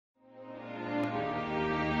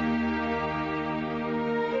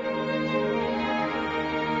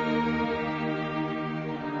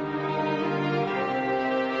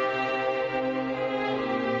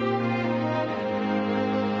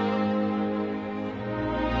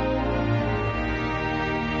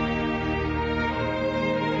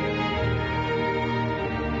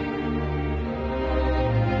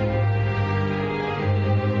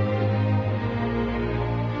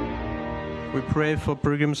pray for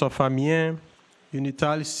pilgrims of Amiens,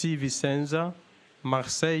 Unital-6 Vicenza,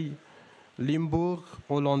 Marseille, Limbourg,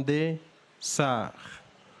 Hollandais, Sarre.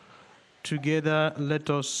 Together, let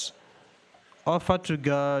us offer to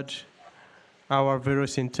God our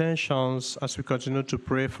various intentions as we continue to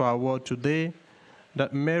pray for our world today,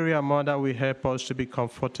 that Mary, our Mother, will help us to be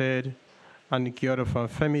comforted and cured of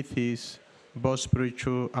infirmities, both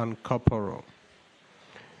spiritual and corporal.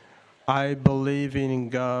 I believe in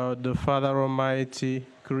God, the Father Almighty,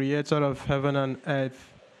 creator of heaven and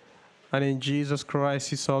earth, and in Jesus Christ,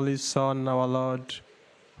 his only Son, our Lord,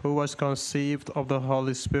 who was conceived of the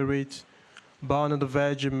Holy Spirit, born of the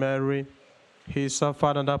Virgin Mary. He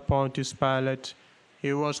suffered under Pontius Pilate.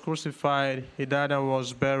 He was crucified. He died and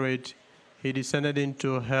was buried. He descended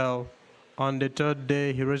into hell. On the third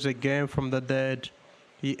day, he rose again from the dead.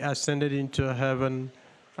 He ascended into heaven,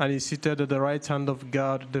 and is seated at the right hand of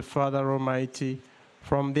God, the Father Almighty.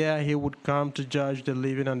 From there, he would come to judge the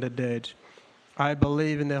living and the dead. I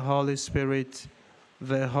believe in the Holy Spirit,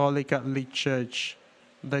 the Holy Catholic Church,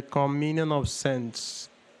 the communion of saints,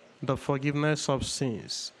 the forgiveness of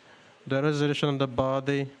sins, the resurrection of the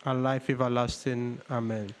body, and life everlasting.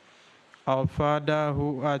 Amen. Our Father,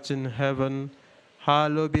 who art in heaven,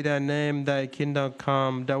 hallowed be thy name, thy kingdom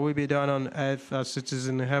come, thy will be done on earth as it is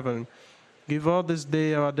in heaven. Give us this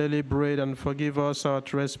day our daily bread, and forgive us our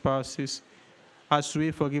trespasses, as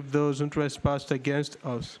we forgive those who trespass against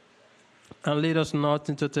us. And lead us not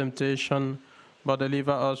into temptation, but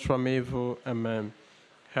deliver us from evil. Amen.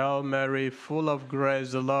 Hail Mary, full of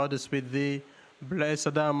grace, the Lord is with thee. Blessed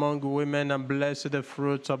art thou among women, and blessed the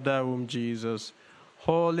fruit of thy womb, Jesus.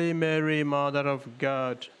 Holy Mary, Mother of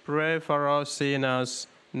God, pray for us sinners,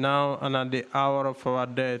 now and at the hour of our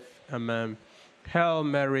death. Amen. Hail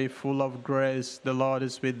Mary, full of grace, the Lord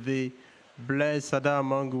is with thee. Blessed art thou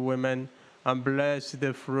among women, and blessed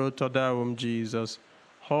the fruit of thy womb, Jesus.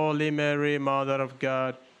 Holy Mary, Mother of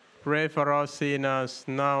God, pray for us sinners,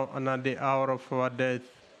 now and at the hour of our death.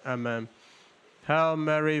 Amen. Hail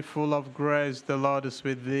Mary, full of grace, the Lord is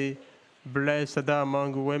with thee. Blessed art thou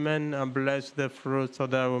among women, and blessed the fruit of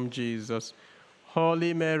thy womb, Jesus.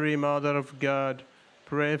 Holy Mary, Mother of God,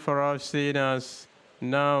 pray for us sinners,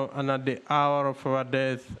 now and at the hour of our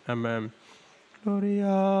death. Amen.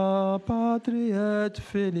 Gloria Patri et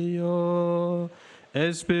Filio,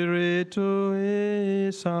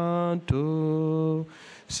 Spiritui Sancto,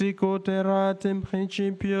 sic ut erat in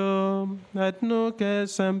principio, et nunc et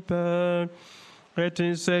semper, et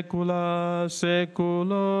in saecula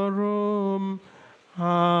saeculorum.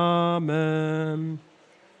 Amen.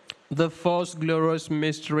 The first glorious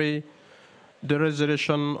mystery, the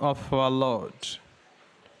resurrection of our Lord.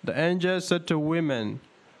 The angel said to women,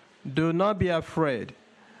 "Do not be afraid.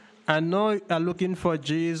 I know you are looking for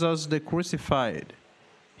Jesus the crucified.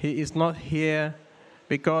 He is not here,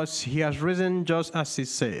 because he has risen just as he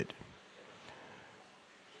said."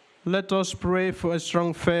 Let us pray for a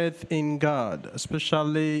strong faith in God,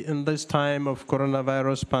 especially in this time of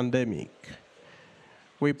coronavirus pandemic.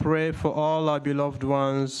 We pray for all our beloved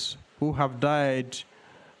ones who have died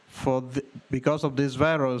because of this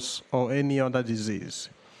virus or any other disease.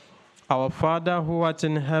 Our Father who art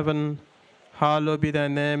in heaven, hallowed be thy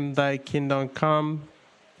name, thy kingdom come,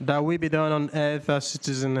 thy will be done on earth as it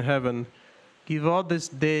is in heaven. Give us this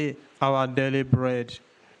day our daily bread,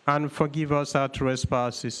 and forgive us our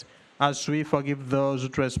trespasses, as we forgive those who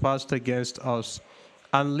trespass against us.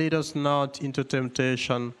 And lead us not into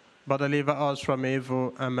temptation, but deliver us from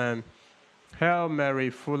evil. Amen. Hail Mary,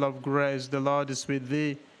 full of grace, the Lord is with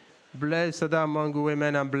thee. Blessed art thou among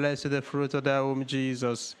women, and blessed the fruit of thy womb,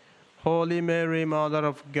 Jesus. Holy Mary, Mother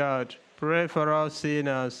of God, pray for us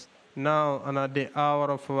sinners, now and at the hour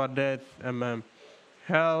of our death. Amen.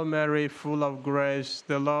 Hail Mary, full of grace,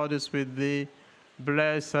 the Lord is with thee.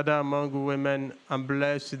 Blessed art thou among women, and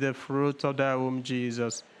blessed the fruit of thy womb,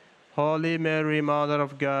 Jesus. Holy Mary, Mother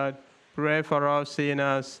of God, pray for us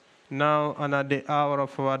sinners, now and at the hour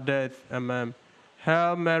of our death. Amen.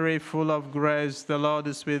 Hail Mary, full of grace, the Lord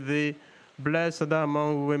is with thee. Blessed art thou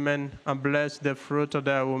among women, and blessed the fruit of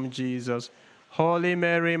thy womb, Jesus. Holy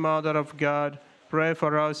Mary, Mother of God, pray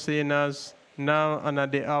for us sinners, now and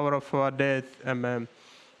at the hour of our death. Amen.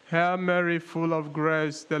 Hail Mary, full of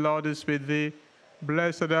grace, the Lord is with thee.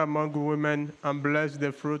 Blessed art thou among women, and blessed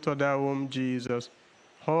the fruit of thy womb, Jesus.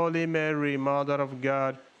 Holy Mary, Mother of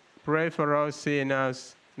God, pray for us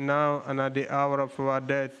sinners, now and at the hour of our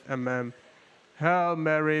death. Amen. Hail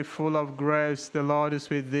Mary, full of grace, the Lord is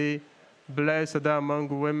with thee. Blessed art thou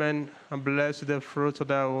among women, and blessed the fruit of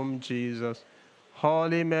thy womb, Jesus.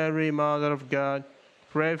 Holy Mary, Mother of God,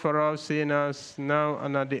 pray for us sinners, now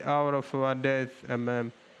and at the hour of our death.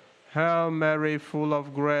 Amen. Hail Mary, full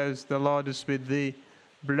of grace, the Lord is with thee.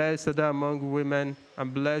 Blessed art thou among women,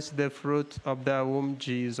 and blessed the fruit of thy womb,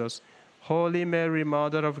 Jesus. Holy Mary,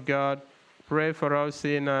 Mother of God, pray for us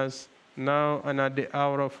sinners, now and at the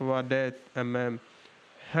hour of our death. Amen.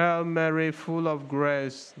 Hail Mary, full of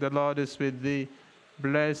grace, the Lord is with thee.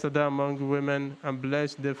 Blessed art thou among women, and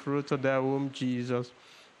blessed the fruit of thy womb, Jesus.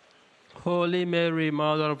 Holy Mary,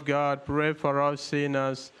 Mother of God, pray for us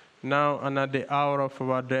sinners, now and at the hour of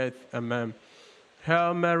our death. Amen.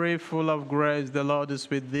 Hail Mary, full of grace, the Lord is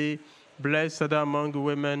with thee. Blessed art thou among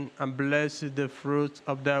women, and blessed is the fruit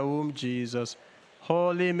of thy womb, Jesus.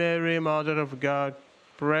 Holy Mary, Mother of God,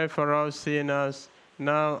 pray for us sinners,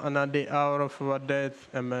 now and at the hour of our death.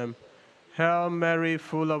 Amen. Hail Mary,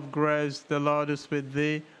 full of grace, the Lord is with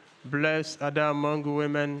thee. Blessed art thou among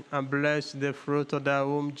women, and blessed the fruit of thy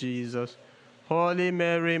womb, Jesus. Holy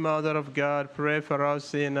Mary, Mother of God, pray for us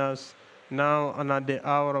sinners, now and at the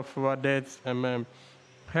hour of our death. Amen.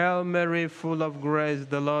 Hail Mary, full of grace,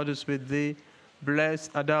 the Lord is with thee.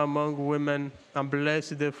 Blessed art thou among women, and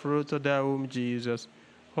blessed the fruit of thy womb, Jesus.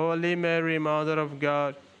 Holy Mary, Mother of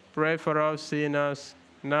God, pray for us sinners,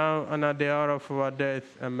 now and at the hour of our death.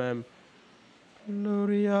 Amen.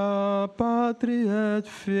 Gloria Patri et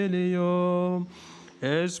Filio,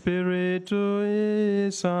 Spiritui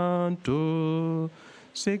Sancto,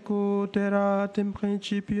 sicut erat in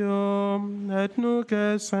principio, et nunc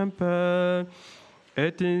et semper,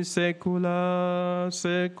 et in saecula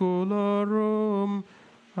saeculorum.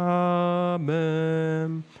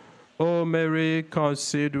 Amen. O Mary,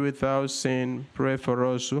 conceived without sin, pray for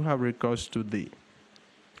us who have recourse to thee.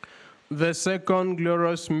 The second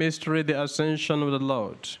glorious mystery, the Ascension of the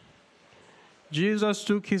Lord. Jesus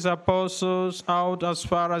took his apostles out as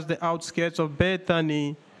far as the outskirts of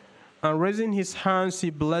Bethany, and raising his hands, he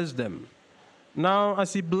blessed them. Now,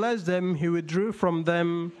 as he blessed them, he withdrew from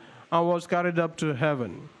them and was carried up to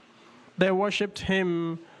heaven. They worshipped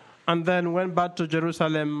him and then went back to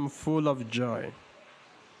Jerusalem full of joy.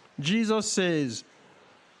 Jesus says,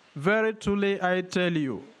 "Very truly I tell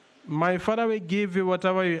you, my Father will give you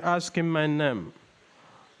whatever you ask in my name."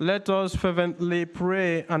 Let us fervently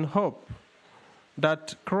pray and hope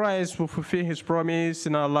that Christ will fulfill his promise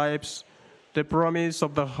in our lives, the promise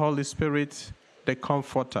of the Holy Spirit, the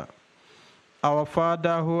Comforter. Our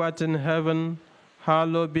Father who art in heaven,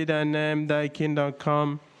 hallowed be thy name, thy kingdom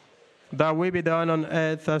come, thy will be done on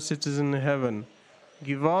earth as it is in heaven.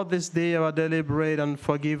 Give us this day our daily bread, and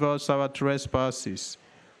forgive us our trespasses,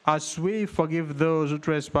 as we forgive those who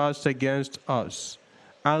trespass against us.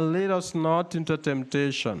 And lead us not into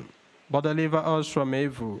temptation, but deliver us from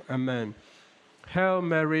evil. Amen. Hail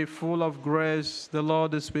Mary, full of grace, the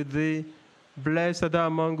Lord is with thee. Blessed art thou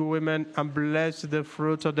among women, and blessed the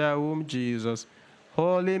fruit of thy womb, Jesus.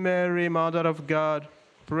 Holy Mary, Mother of God,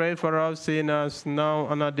 pray for us sinners, now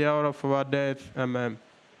and at the hour of our death. Amen.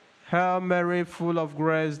 Hail Mary, full of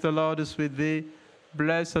grace, the Lord is with thee.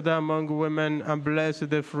 Blessed art thou among women, and blessed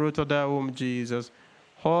the fruit of thy womb, Jesus.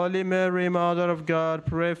 Holy Mary, Mother of God,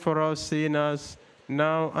 pray for us sinners,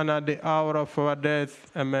 now and at the hour of our death.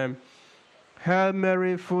 Amen. Hail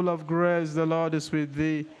Mary, full of grace, the Lord is with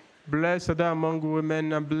thee. Blessed art thou among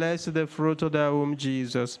women, and blessed the fruit of thy womb,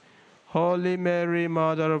 Jesus. Holy Mary,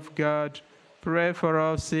 Mother of God, pray for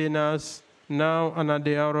us sinners, now and at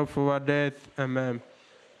the hour of our death. Amen.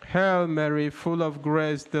 Hail Mary, full of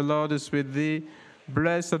grace, the Lord is with thee.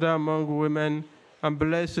 Blessed art thou among women, and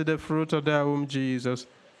blessed the fruit of thy womb, Jesus.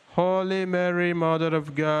 Holy Mary, Mother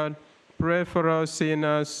of God, pray for us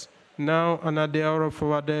sinners, now and at the hour of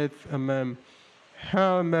our death. Amen.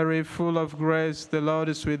 Hail Mary, full of grace, the Lord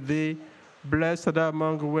is with thee. Blessed art thou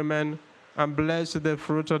among women, and blessed the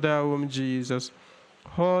fruit of thy womb, Jesus.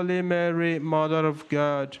 Holy Mary, Mother of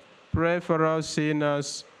God, pray for us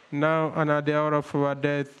sinners, now and at the hour of our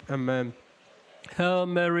death. Amen. Hail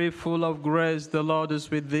Mary, full of grace, the Lord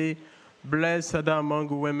is with thee. Blessed art thou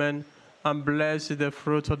among women, and blessed the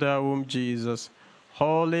fruit of thy womb, Jesus.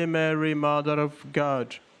 Holy Mary, Mother of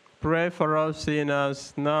God, pray for us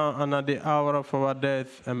sinners, now and at the hour of our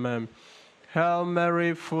death. Amen. Hail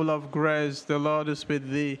Mary, full of grace, the Lord is with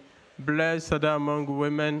thee. Blessed art thou among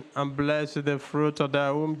women, and blessed the fruit of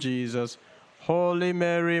thy womb, Jesus. Holy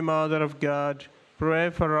Mary, Mother of God, pray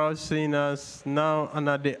for us sinners, now and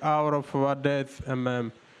at the hour of our death.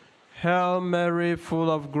 Amen. Hail Mary, full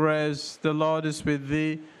of grace, the Lord is with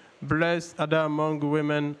thee. Blessed art thou among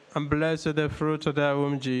women, and blessed the fruit of thy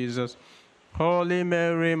womb, Jesus. Holy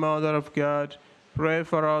Mary, Mother of God, pray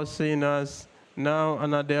for us sinners, now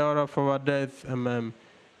and at the hour of our death. Amen.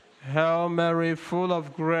 Hail Mary, full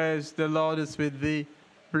of grace, the Lord is with thee.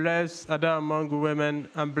 Blessed art thou among women,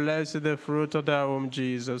 and blessed the fruit of thy womb,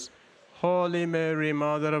 Jesus. Holy Mary,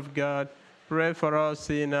 Mother of God, pray for us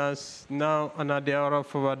sinners, now and at the hour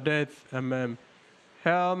of our death. Amen.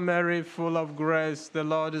 Hail Mary, full of grace, the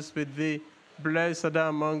Lord is with thee. Blessed art thou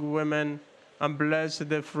among women, and blessed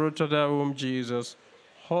the fruit of thy womb, Jesus.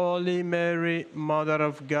 Holy Mary, Mother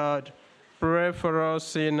of God, pray for us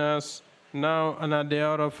sinners, now and at the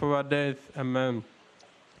hour of our death. Amen.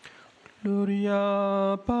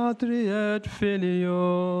 Gloria Patri et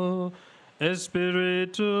Filio,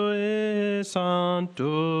 Spiritui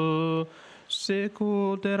Sancto,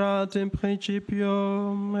 sicut erat in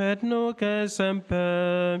principio, et nunc et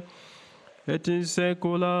semper, et in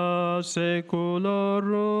saecula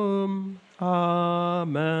saeculorum.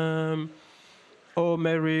 Amen. O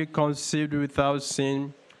Mary, conceived without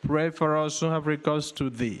sin, pray for us who have recourse to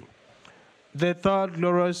thee. The third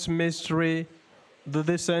glorious mystery, the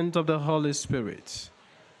descent of the Holy Spirit.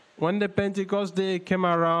 When the Pentecost day came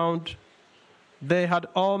around, they had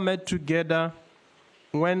all met together,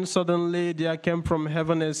 when suddenly there came from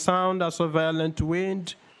heaven a sound as of violent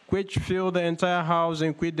wind, which filled the entire house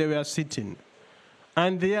in which they were sitting.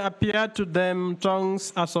 And there appeared to them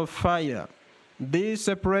tongues as of fire. These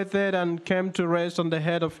separated and came to rest on the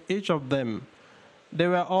head of each of them. They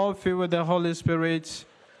were all filled with the Holy Spirit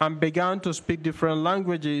and began to speak different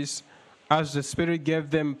languages as the Spirit gave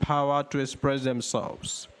them power to express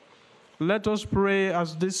themselves. Let us pray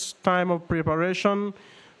as this time of preparation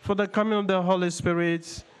for the coming of the Holy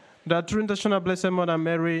Spirit, that through intercession of Blessed Mother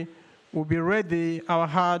Mary, will be ready, our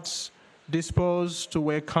hearts disposed to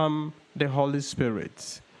welcome the Holy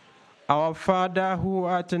Spirit. Our Father who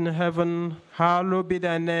art in heaven, hallowed be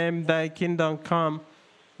thy name, thy kingdom come,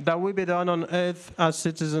 thy will be done on earth as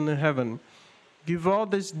it is in heaven. Give us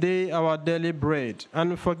this day our daily bread,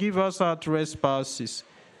 and forgive us our trespasses,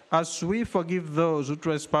 as we forgive those who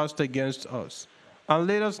trespass against us. And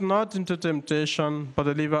lead us not into temptation, but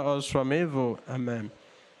deliver us from evil. Amen.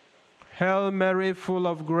 Hail Mary, full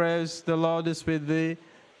of grace, the Lord is with thee.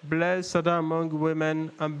 Blessed art thou among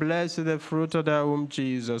women, and blessed the fruit of thy womb,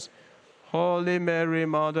 Jesus. Holy Mary,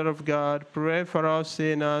 Mother of God, pray for us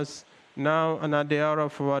sinners, now and at the hour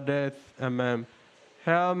of our death. Amen.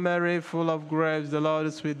 Hail Mary, full of grace, the Lord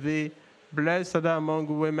is with thee. Blessed art thou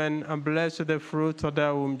among women, and blessed the fruit of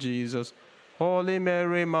thy womb, Jesus. Holy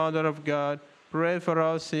Mary, Mother of God, pray for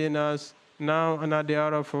us sinners, now and at the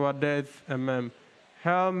hour of our death. Amen.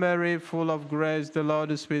 Hail Mary, full of grace, the Lord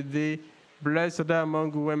is with thee. Blessed art thou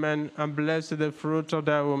among women, and blessed the fruit of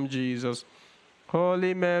thy womb, Jesus.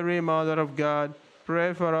 Holy Mary, Mother of God,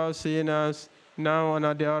 pray for us sinners, now and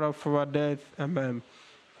at the hour of our death. Amen.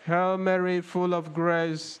 Hail Mary, full of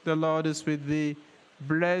grace, the Lord is with thee.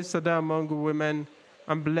 Blessed art thou among women,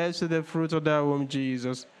 and blessed the fruit of thy womb,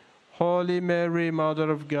 Jesus. Holy Mary, Mother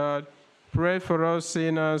of God, pray for us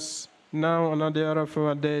sinners, now and at the hour of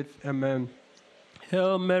our death. Amen.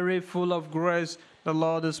 Hail Mary, full of grace, the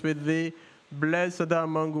Lord is with thee. Blessed art thou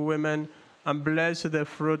among women, and blessed the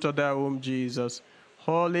fruit of thy womb, Jesus.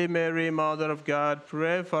 Holy Mary, Mother of God,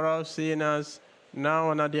 pray for us sinners, now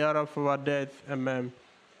and at the hour of our death. Amen.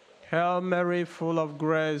 Hail Mary, full of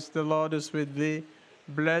grace, the Lord is with thee.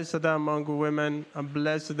 Blessed art thou among women, and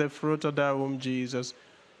blessed the fruit of thy womb, Jesus.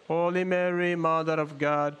 Holy Mary, Mother of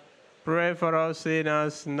God, pray for us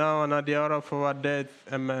sinners, now and at the hour of our death.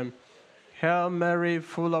 Amen. Hail Mary,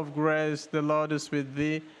 full of grace, the Lord is with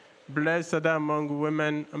thee. Blessed art thou among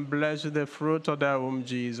women, and blessed the fruit of thy womb,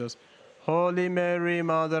 Jesus. Holy Mary,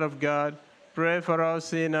 Mother of God, pray for us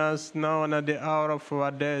sinners, now and at the hour of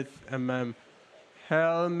our death. Amen.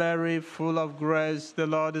 Hail Mary, full of grace, the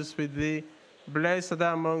Lord is with thee. Blessed art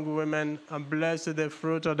thou among women, and blessed the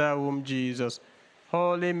fruit of thy womb, Jesus.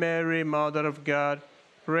 Holy Mary, Mother of God,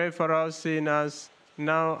 pray for us sinners,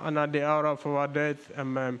 now and at the hour of our death.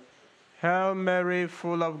 Amen. Hail Mary,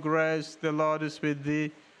 full of grace, the Lord is with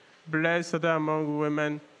thee. Blessed art thou among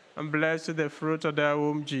women, and blessed the fruit of thy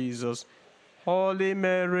womb, Jesus. Holy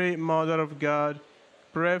Mary, Mother of God,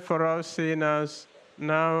 pray for us sinners,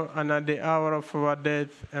 now and at the hour of our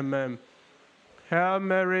death. Amen. Hail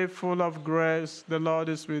Mary, full of grace, the Lord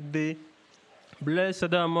is with thee. Blessed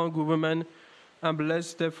art thou among women, and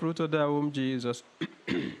blessed the fruit of thy womb, Jesus.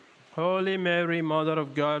 Holy Mary, Mother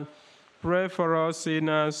of God, pray for us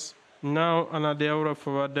sinners, now and at the hour of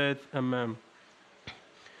our death. Amen.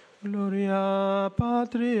 Gloria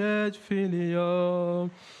Patri et Filio,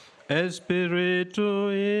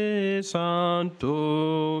 Spiritui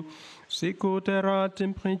Sancto, sicut erat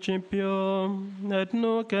in principio, et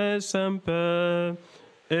nunc et semper,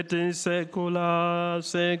 et in saecula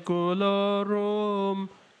saeculorum.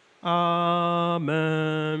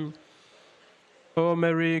 Amen. O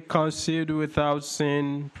Mary, conceived without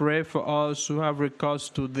sin, pray for us who have recourse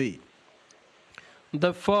to thee.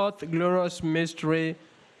 The fourth glorious mystery,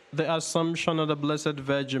 the Assumption of the Blessed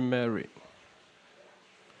Virgin Mary.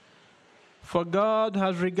 For God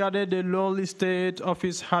has regarded the lowly state of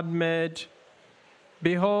his handmaid.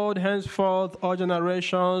 Behold, henceforth all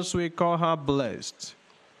generations will call her blessed.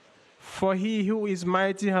 For he who is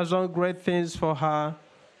mighty has done great things for her.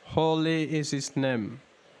 Holy is his name.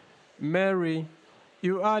 Mary,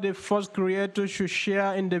 you are the first creator to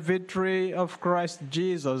share in the victory of Christ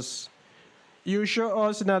Jesus. You show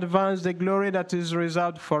us in advance the glory that is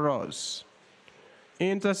reserved for us.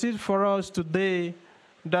 Intercede for us today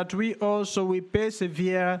that we also will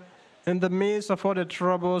persevere in the midst of all the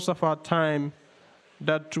troubles of our time,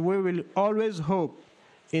 that we will always hope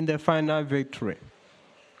in the final victory.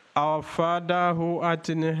 Our Father who art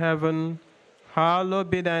in heaven,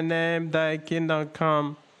 hallowed be thy name, thy kingdom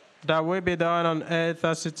come, thy will be done on earth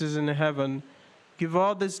as it is in heaven. Give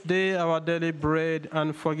us this day our daily bread,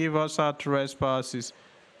 and forgive us our trespasses,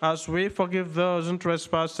 as we forgive those who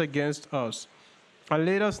trespass against us. And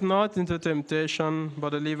lead us not into temptation,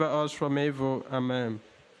 but deliver us from evil. Amen.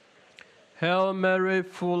 Hail Mary,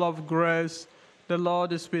 full of grace, the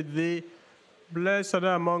Lord is with thee. Blessed are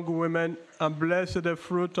thou among women, and blessed the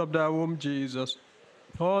fruit of thy womb, Jesus.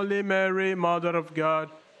 Holy Mary, Mother of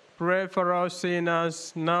God, pray for us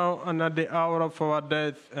sinners, now and at the hour of our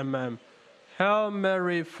death. Amen. Hail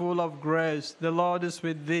Mary, full of grace, the Lord is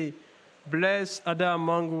with thee. Blessed are thou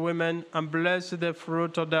among women, and blessed the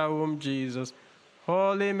fruit of thy womb, Jesus.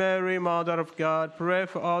 Holy Mary, Mother of God, pray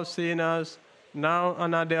for us sinners, now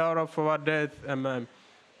and at the hour of our death. Amen.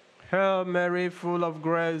 Hail Mary, full of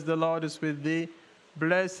grace, the Lord is with thee.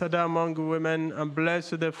 Blessed are thou among women, and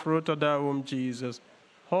blessed the fruit of thy womb, Jesus.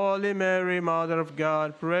 Holy Mary, Mother of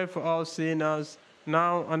God, pray for us sinners,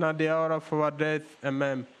 now and at the hour of our death.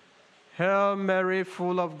 Amen. Hail Mary,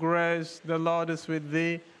 full of grace, the Lord is with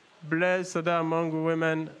thee. Blessed are thou among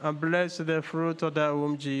women, and blessed the fruit of thy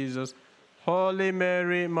womb, Jesus. Holy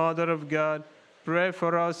Mary, Mother of God, pray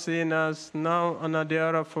for us sinners, now and at the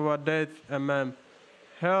hour of our death. Amen.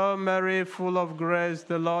 Hail Mary, full of grace,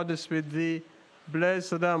 the Lord is with thee.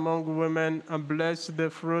 Blessed are thou among women, and blessed the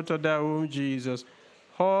fruit of thy womb, Jesus.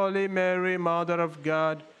 Holy Mary, Mother of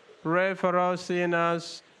God, pray for us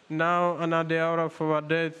sinners, now and at the hour of our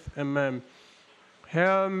death. Amen.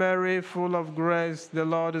 Hail Mary, full of grace, the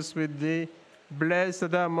Lord is with thee. Blessed are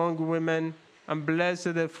thou among women, and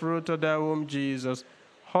blessed the fruit of thy womb, Jesus.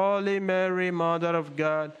 Holy Mary, Mother of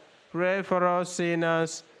God, pray for us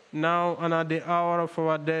sinners, now and at the hour of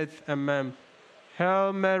our death. Amen.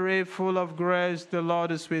 Hail Mary, full of grace, the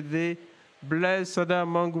Lord is with thee. Blessed are thou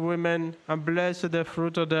among women, and blessed the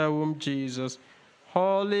fruit of thy womb, Jesus.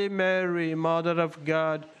 Holy Mary, Mother of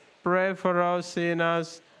God, pray for us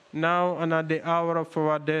sinners, now and at the hour of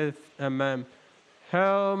our death. Amen.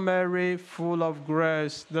 Hail Mary, full of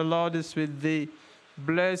grace, the Lord is with thee.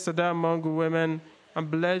 Blessed are thou among women, and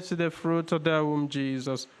blessed the fruit of thy womb,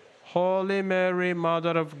 Jesus. Holy Mary,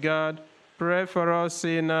 Mother of God, pray for us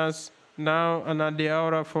sinners, now and at the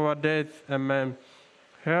hour of our death. Amen.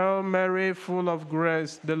 Hail Mary, full of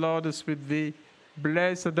grace, the Lord is with thee.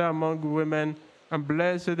 Blessed are thou among women, and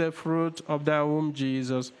blessed the fruit of thy womb,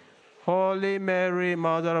 Jesus. Holy Mary,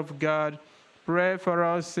 Mother of God, pray for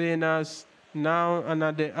us sinners, now and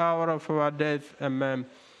at the hour of our death. Amen.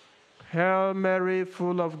 Hail Mary,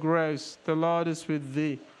 full of grace, the Lord is with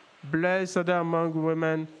thee. Blessed are thou among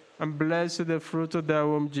women, and blessed the fruit of thy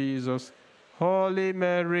womb, Jesus. Holy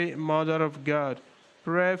Mary, Mother of God,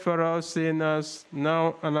 pray for us sinners,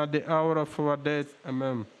 now and at the hour of our death.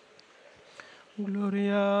 Amen.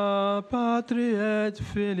 Gloria Patri et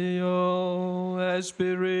Filio et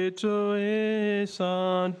Spiritui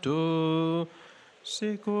Sancto,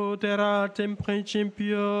 sicut erat in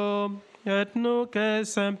principio et nunc et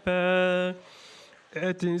semper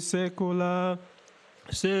et in saecula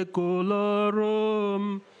saeculorum.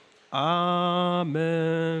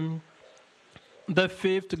 Amen. The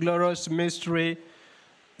fifth glorious mystery,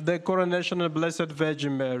 the coronation of Blessed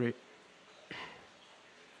Virgin Mary.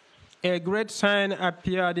 A great sign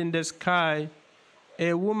appeared in the sky,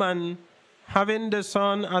 a woman having the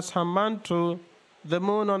sun as her mantle, the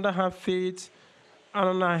moon under her feet, and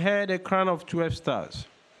on her head a crown of 12 stars.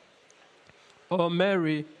 O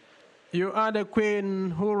Mary, you are the queen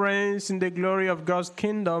who reigns in the glory of God's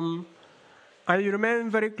kingdom, and you remain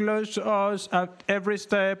very close to us at every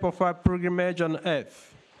step of our pilgrimage on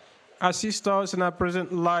earth. Assist us in our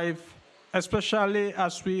present life, especially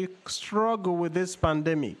as we struggle with this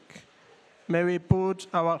pandemic. May we put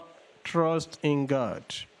our trust in God.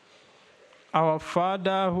 Our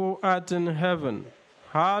Father who art in heaven,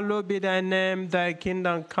 hallowed be thy name, thy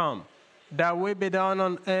kingdom come. Thy will be done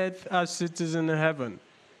on earth as it is in heaven.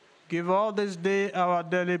 Give us this day our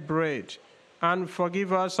daily bread, and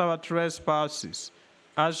forgive us our trespasses,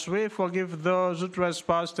 as we forgive those who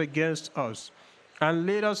trespass against us. And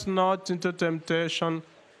lead us not into temptation,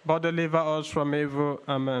 but deliver us from evil.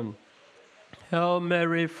 Amen. Hail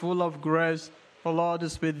Mary, full of grace, the Lord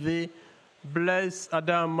is with thee. Blessed art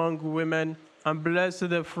thou among women, and blessed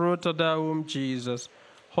the fruit of thy womb, Jesus.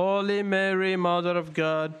 Holy Mary, Mother of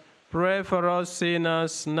God, pray for us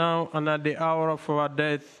sinners, now and at the hour of our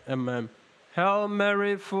death. Amen. Hail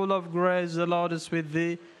Mary, full of grace, the Lord is with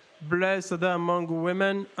thee. Blessed art thou among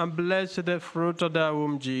women, and blessed the fruit of thy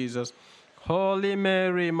womb, Jesus. Holy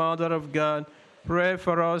Mary, Mother of God, pray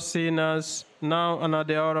for us sinners, now and at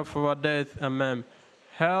the hour of our death. Amen.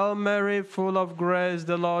 Hail Mary, full of grace,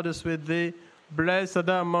 the Lord is with thee. Blessed art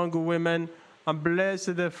thou among women, and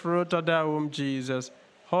blessed the fruit of thy womb, Jesus.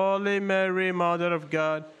 Holy Mary, Mother of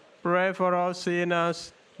God, pray for us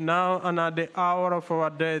sinners, now and at the hour of our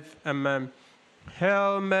death. Amen.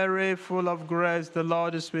 Hail Mary, full of grace, the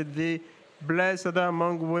Lord is with thee. Blessed art thou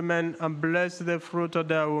among women, and blessed the fruit of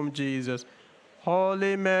thy womb, Jesus.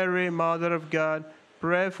 Holy Mary, Mother of God,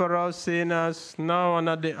 pray for us sinners, now and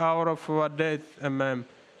at the hour of our death. Amen.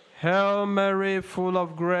 Hail Mary, full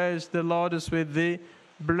of grace, the Lord is with thee.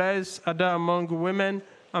 Blessed art thou among women,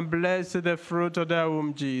 and blessed the fruit of thy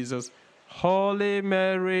womb, Jesus. Holy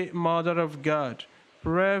Mary, Mother of God,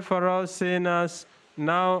 pray for us sinners,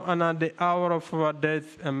 now and at the hour of our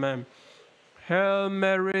death. Amen. Hail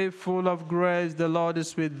Mary, full of grace, the Lord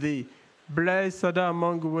is with thee. Blessed art thou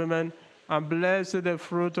among women, and blessed the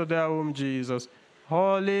fruit of thy womb, Jesus.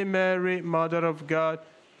 Holy Mary, Mother of God,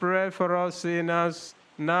 pray for us sinners,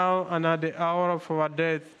 now and at the hour of our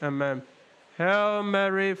death. Amen. Hail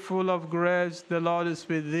Mary, full of grace, the Lord is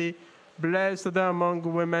with thee. Blessed art thou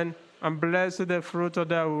among women, and blessed the fruit of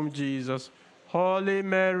thy womb, Jesus. Holy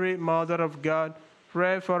Mary, Mother of God,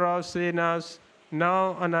 pray for us sinners,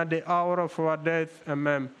 now and at the hour of our death.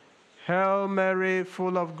 Amen. Hail Mary,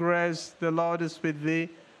 full of grace, the Lord is with thee.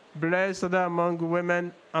 Blessed art thou among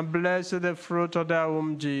women, and blessed the fruit of thy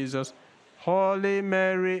womb, Jesus. Holy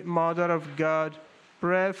Mary, Mother of God,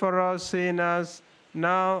 pray for us sinners,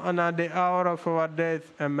 now and at the hour of our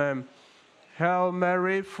death. Amen. Hail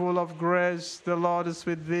Mary, full of grace, the Lord is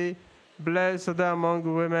with thee. Blessed art thou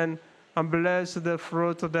among women, and blessed the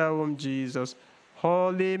fruit of thy womb, Jesus.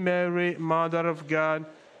 Holy Mary, Mother of God,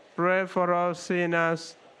 pray for us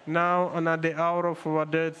sinners, now and at the hour of our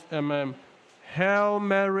death. Amen. Hail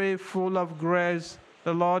Mary, full of grace,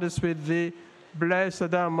 the Lord is with thee. Blessed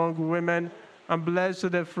art thou among women, and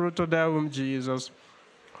blessed the fruit of thy womb, Jesus.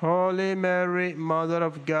 Holy Mary, Mother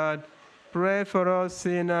of God, pray for us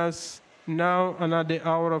sinners, now and at the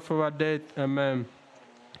hour of our death. Amen.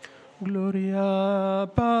 Gloria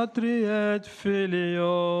Patri et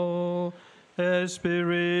Filio, et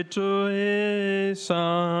Spiritui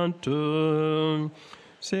Sanctum,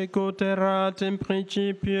 sicut erat in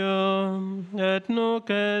principio, et nunc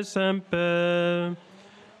et semper,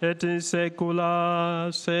 et in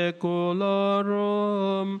saecula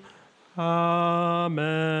saeculorum.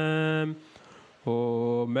 Amen.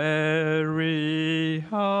 O Mary,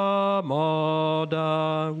 our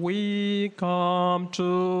Mother, we come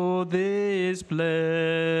to this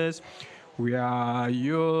place. We are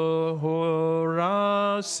you who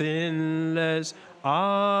are sinless,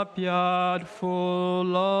 appeared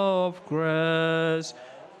full of grace.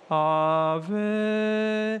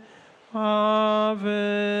 Ave,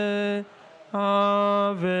 Ave,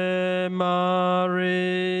 Ave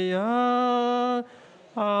Maria.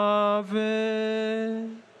 Ave,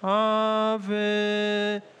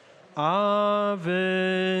 Ave,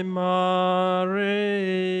 Ave Maria.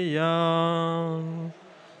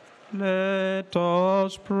 Let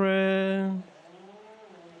us pray.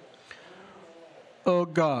 O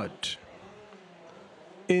God,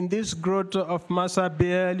 in this grotto of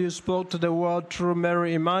Massabielle, you spoke to the world through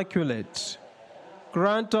Mary Immaculate.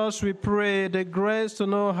 Grant us, we pray, the grace to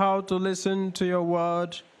know how to listen to your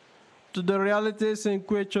word, to the realities in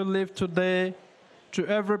which you live today, to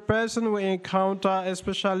every person we encounter,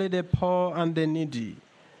 especially the poor and the needy.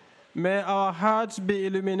 May our hearts be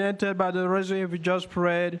illuminated by the rosary we just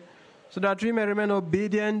prayed, so that we may remain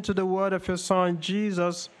obedient to the word of your Son,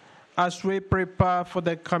 Jesus, as we prepare for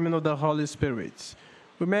the coming of the Holy Spirit.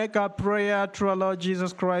 We make our prayer through our Lord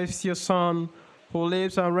Jesus Christ, your Son, who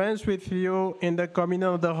lives and reigns with you in the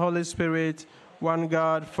communion of the Holy Spirit, one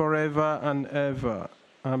God, forever and ever.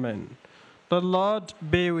 Amen. The Lord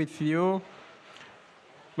be with you.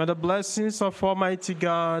 May the blessings of Almighty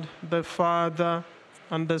God, the Father,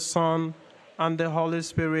 and the Son, and the Holy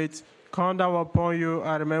Spirit come down upon you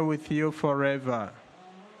and remain with you forever.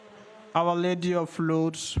 Our Lady of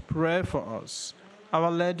Lourdes, pray for us.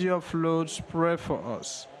 Our Lady of Lourdes, pray for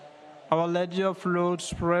us. Our Lady of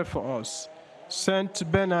Lourdes, pray for us.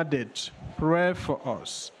 Saint Bernadette, pray for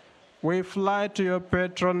us. We fly to your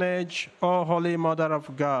patronage, O Holy Mother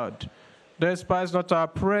of God. Despise not our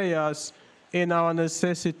prayers in our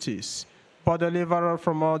necessities, but deliver us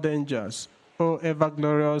from all dangers, O ever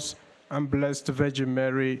glorious and blessed Virgin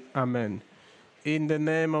Mary. Amen. In the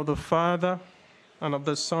name of the Father, and of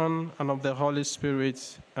the Son, and of the Holy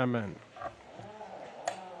Spirit. Amen.